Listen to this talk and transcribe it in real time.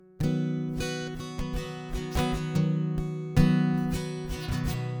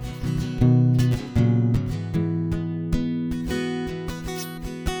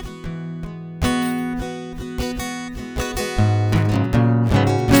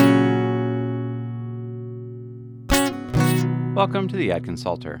Welcome to the Yadkin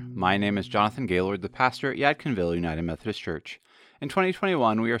Psalter. My name is Jonathan Gaylord, the pastor at Yadkinville United Methodist Church. In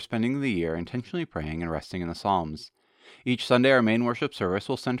 2021, we are spending the year intentionally praying and resting in the Psalms. Each Sunday, our main worship service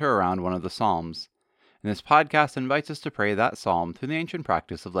will center around one of the Psalms. And this podcast invites us to pray that Psalm through the ancient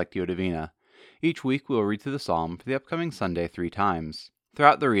practice of Lectio Divina. Each week, we will read through the Psalm for the upcoming Sunday 3 times.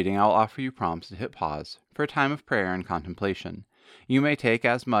 Throughout the reading, I will offer you prompts to hit pause for a time of prayer and contemplation. You may take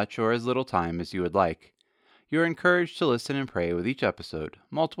as much or as little time as you would like. You are encouraged to listen and pray with each episode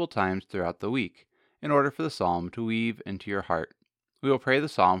multiple times throughout the week in order for the psalm to weave into your heart. We will pray the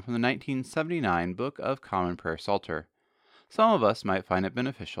psalm from the 1979 Book of Common Prayer Psalter. Some of us might find it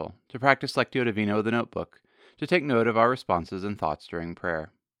beneficial to practice Lectio Divina with a notebook to take note of our responses and thoughts during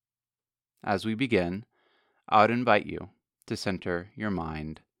prayer. As we begin, I would invite you to center your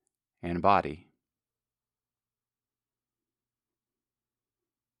mind and body.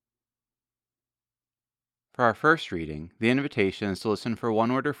 For our first reading, the invitation is to listen for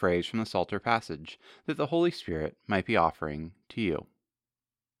one word or phrase from the Psalter passage that the Holy Spirit might be offering to you.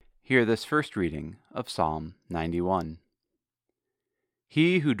 Hear this first reading of Psalm 91.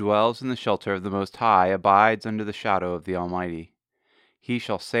 He who dwells in the shelter of the Most High abides under the shadow of the Almighty. He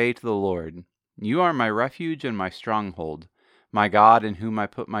shall say to the Lord, "You are my refuge and my stronghold, my God in whom I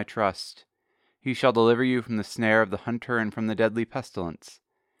put my trust. He shall deliver you from the snare of the hunter and from the deadly pestilence.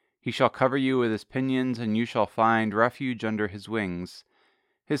 He shall cover you with his pinions, and you shall find refuge under his wings.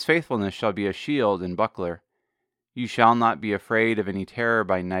 His faithfulness shall be a shield and buckler. You shall not be afraid of any terror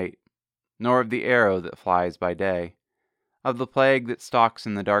by night, nor of the arrow that flies by day, of the plague that stalks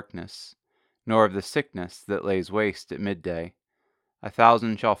in the darkness, nor of the sickness that lays waste at midday.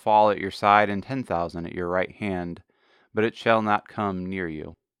 1,000 shall fall at your side, and 10,000 at your right hand, but it shall not come near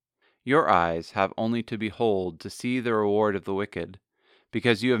you. Your eyes have only to behold to see the reward of the wicked.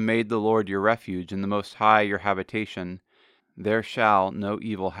 Because you have made the Lord your refuge, and the Most High your habitation, there shall no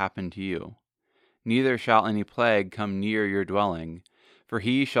evil happen to you. Neither shall any plague come near your dwelling. For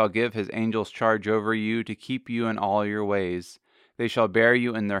he shall give his angels charge over you to keep you in all your ways. They shall bear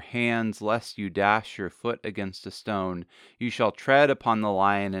you in their hands, lest you dash your foot against a stone. You shall tread upon the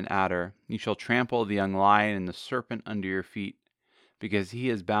lion and adder. You shall trample the young lion and the serpent under your feet. Because he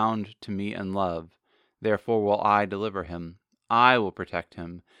is bound to me in love, therefore will I deliver him. I will protect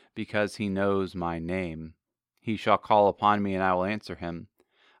him, because he knows my name. He shall call upon me, and I will answer him.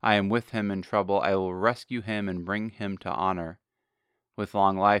 I am with him in trouble. I will rescue him and bring him to honor. With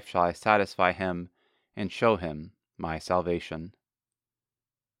long life shall I satisfy him, and show him my salvation.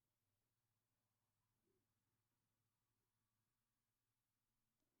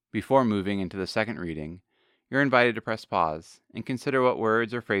 Before moving into the second reading, you're invited to press pause and consider what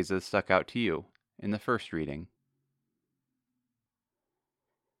words or phrases stuck out to you in the first reading.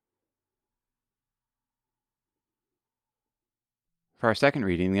 For our second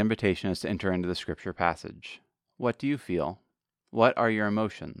reading, the invitation is to enter into the scripture passage. What do you feel? What are your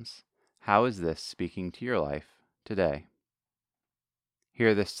emotions? How is this speaking to your life today?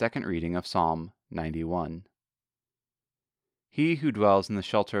 Hear this second reading of Psalm 91. He who dwells in the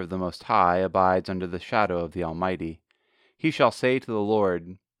shelter of the Most High abides under the shadow of the Almighty. He shall say to the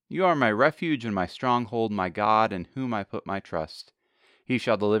Lord, "You are my refuge and my stronghold, my God in whom I put my trust. He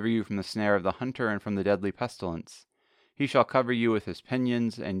shall deliver you from the snare of the hunter and from the deadly pestilence. He shall cover you with his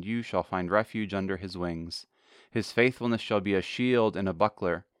pinions, and you shall find refuge under his wings. His faithfulness shall be a shield and a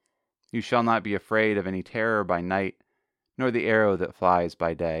buckler. You shall not be afraid of any terror by night, nor the arrow that flies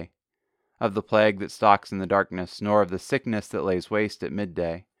by day, of the plague that stalks in the darkness, nor of the sickness that lays waste at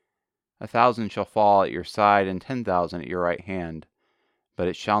midday. 1,000 shall fall at your side, and 10,000 at your right hand, but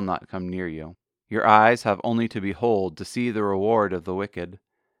it shall not come near you. Your eyes have only to behold to see the reward of the wicked.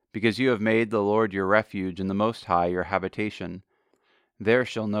 Because you have made the Lord your refuge, and the Most High your habitation. There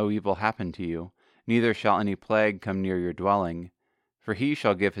shall no evil happen to you, neither shall any plague come near your dwelling. For he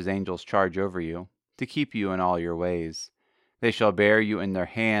shall give his angels charge over you, to keep you in all your ways. They shall bear you in their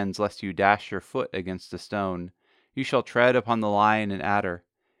hands, lest you dash your foot against a stone. You shall tread upon the lion and adder.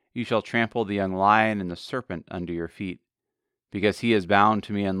 You shall trample the young lion and the serpent under your feet. Because he is bound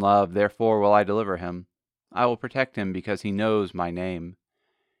to me in love, therefore will I deliver him. I will protect him, because he knows my name.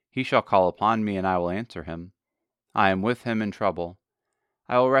 He shall call upon me, and I will answer him. I am with him in trouble.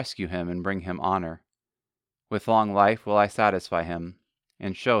 I will rescue him and bring him honor. With long life will I satisfy him,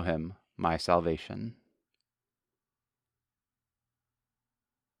 and show him my salvation.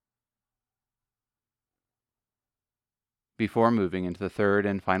 Before moving into the third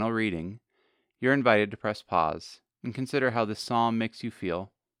and final reading, you're invited to press pause and consider how this psalm makes you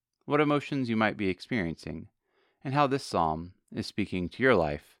feel, what emotions you might be experiencing, and how this psalm is speaking to your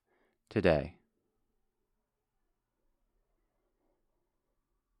life today.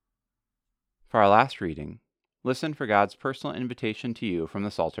 For our last reading, listen for God's personal invitation to you from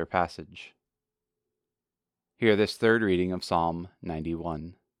the Psalter passage. Hear this third reading of Psalm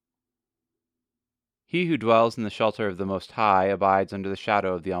 91. He who dwells in the shelter of the Most High abides under the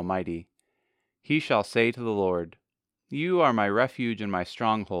shadow of the Almighty. He shall say to the Lord, You are my refuge and my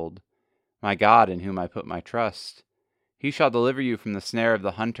stronghold, my God in whom I put my trust. He shall deliver you from the snare of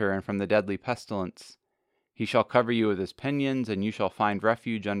the hunter and from the deadly pestilence. He shall cover you with his pinions, and you shall find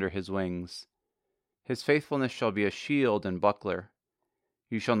refuge under his wings. His faithfulness shall be a shield and buckler.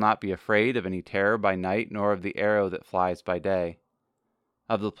 You shall not be afraid of any terror by night, nor of the arrow that flies by day,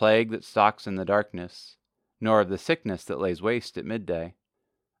 of the plague that stalks in the darkness, nor of the sickness that lays waste at midday.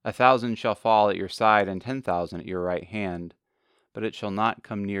 1,000 shall fall at your side, and 10,000 at your right hand, but it shall not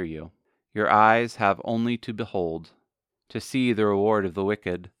come near you. Your eyes have only to behold, to see the reward of the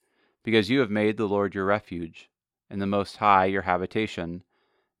wicked, because you have made the Lord your refuge, and the Most High your habitation.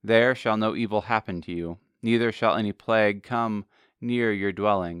 There shall no evil happen to you, neither shall any plague come near your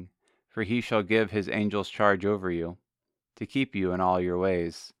dwelling, for he shall give his angels charge over you, to keep you in all your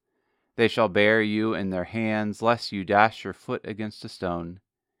ways. They shall bear you in their hands, lest you dash your foot against a stone.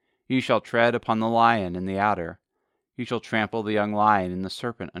 You shall tread upon the lion and the adder. You shall trample the young lion and the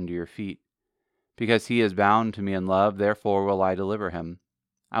serpent under your feet. Because he is bound to me in love, therefore will I deliver him.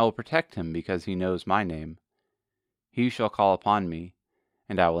 I will protect him, because he knows my name. He shall call upon me,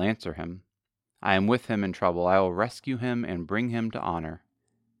 and I will answer him. I am with him in trouble. I will rescue him and bring him to honor.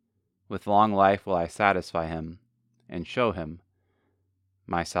 With long life will I satisfy him, and show him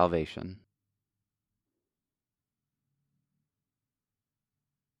my salvation.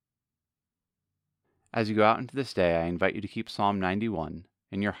 As you go out into this day, I invite you to keep Psalm 91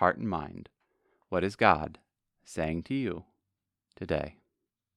 in your heart and mind. What is God saying to you today?